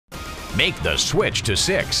Make the switch to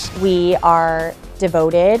 6. We are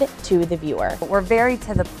devoted to the viewer. We're very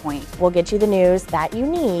to the point. We'll get you the news that you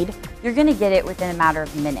need. You're going to get it within a matter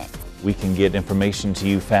of minutes. We can get information to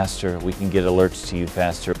you faster. We can get alerts to you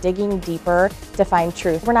faster. Digging deeper to find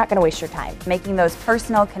truth. We're not going to waste your time. Making those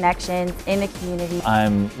personal connections in the community.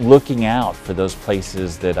 I'm looking out for those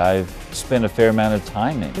places that I've spent a fair amount of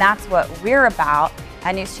time in. And that's what we're about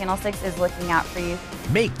at News Channel 6, is looking out for you.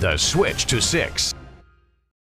 Make the switch to 6.